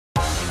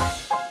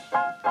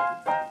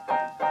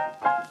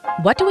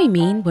What do we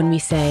mean when we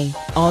say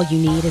all you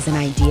need is an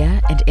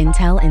idea and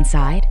Intel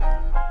inside?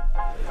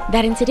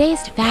 That in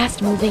today's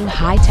fast-moving,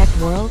 high-tech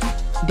world,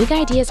 big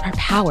ideas are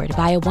powered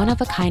by a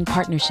one-of-a-kind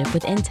partnership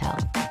with Intel,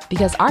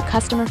 because our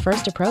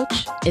customer-first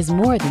approach is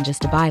more than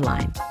just a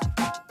byline.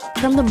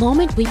 From the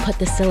moment we put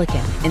the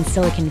silicon in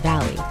Silicon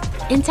Valley,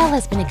 Intel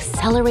has been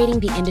accelerating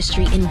the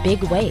industry in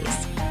big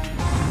ways,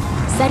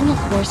 setting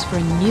a course for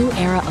a new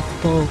era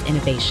of bold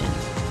innovation.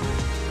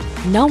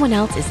 No one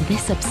else is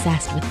this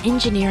obsessed with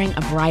engineering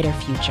a brighter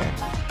future.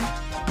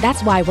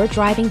 That's why we're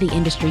driving the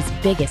industry's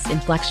biggest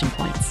inflection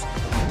points,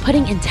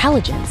 putting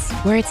intelligence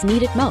where it's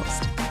needed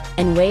most,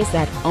 in ways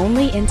that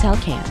only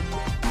Intel can,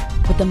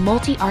 with a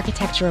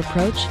multi-architecture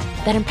approach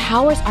that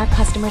empowers our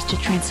customers to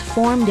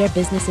transform their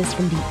businesses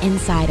from the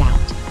inside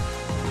out.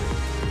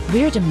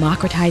 We're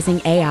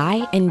democratizing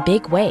AI in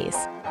big ways,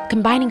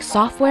 combining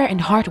software and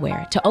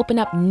hardware to open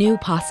up new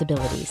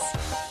possibilities.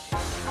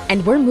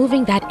 And we're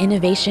moving that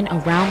innovation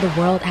around the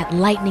world at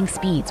lightning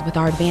speeds with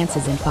our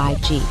advances in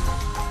 5G.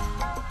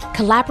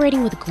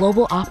 Collaborating with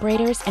global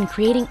operators and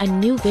creating a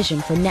new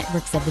vision for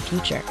networks of the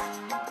future.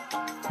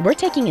 We're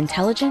taking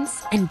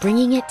intelligence and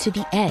bringing it to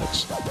the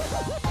edge.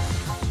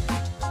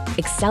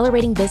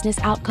 Accelerating business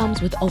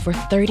outcomes with over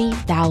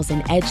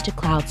 30,000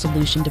 edge-to-cloud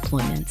solution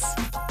deployments.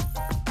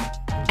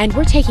 And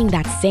we're taking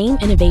that same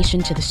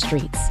innovation to the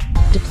streets,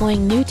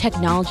 deploying new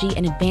technology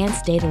and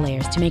advanced data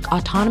layers to make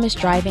autonomous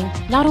driving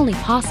not only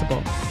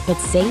possible, but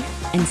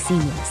safe and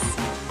seamless.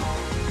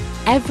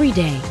 Every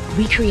day,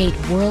 we create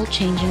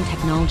world-changing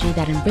technology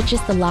that enriches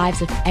the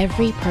lives of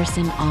every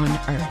person on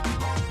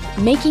Earth.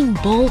 Making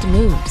bold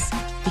moves,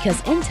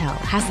 because Intel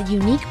has the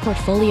unique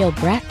portfolio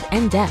breadth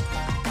and depth,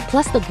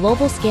 plus the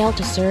global scale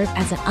to serve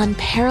as an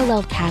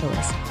unparalleled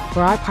catalyst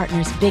for our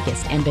partners'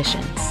 biggest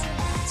ambitions.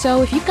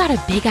 So if you've got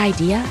a big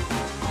idea,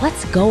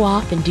 let's go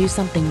off and do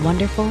something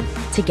wonderful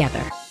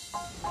together.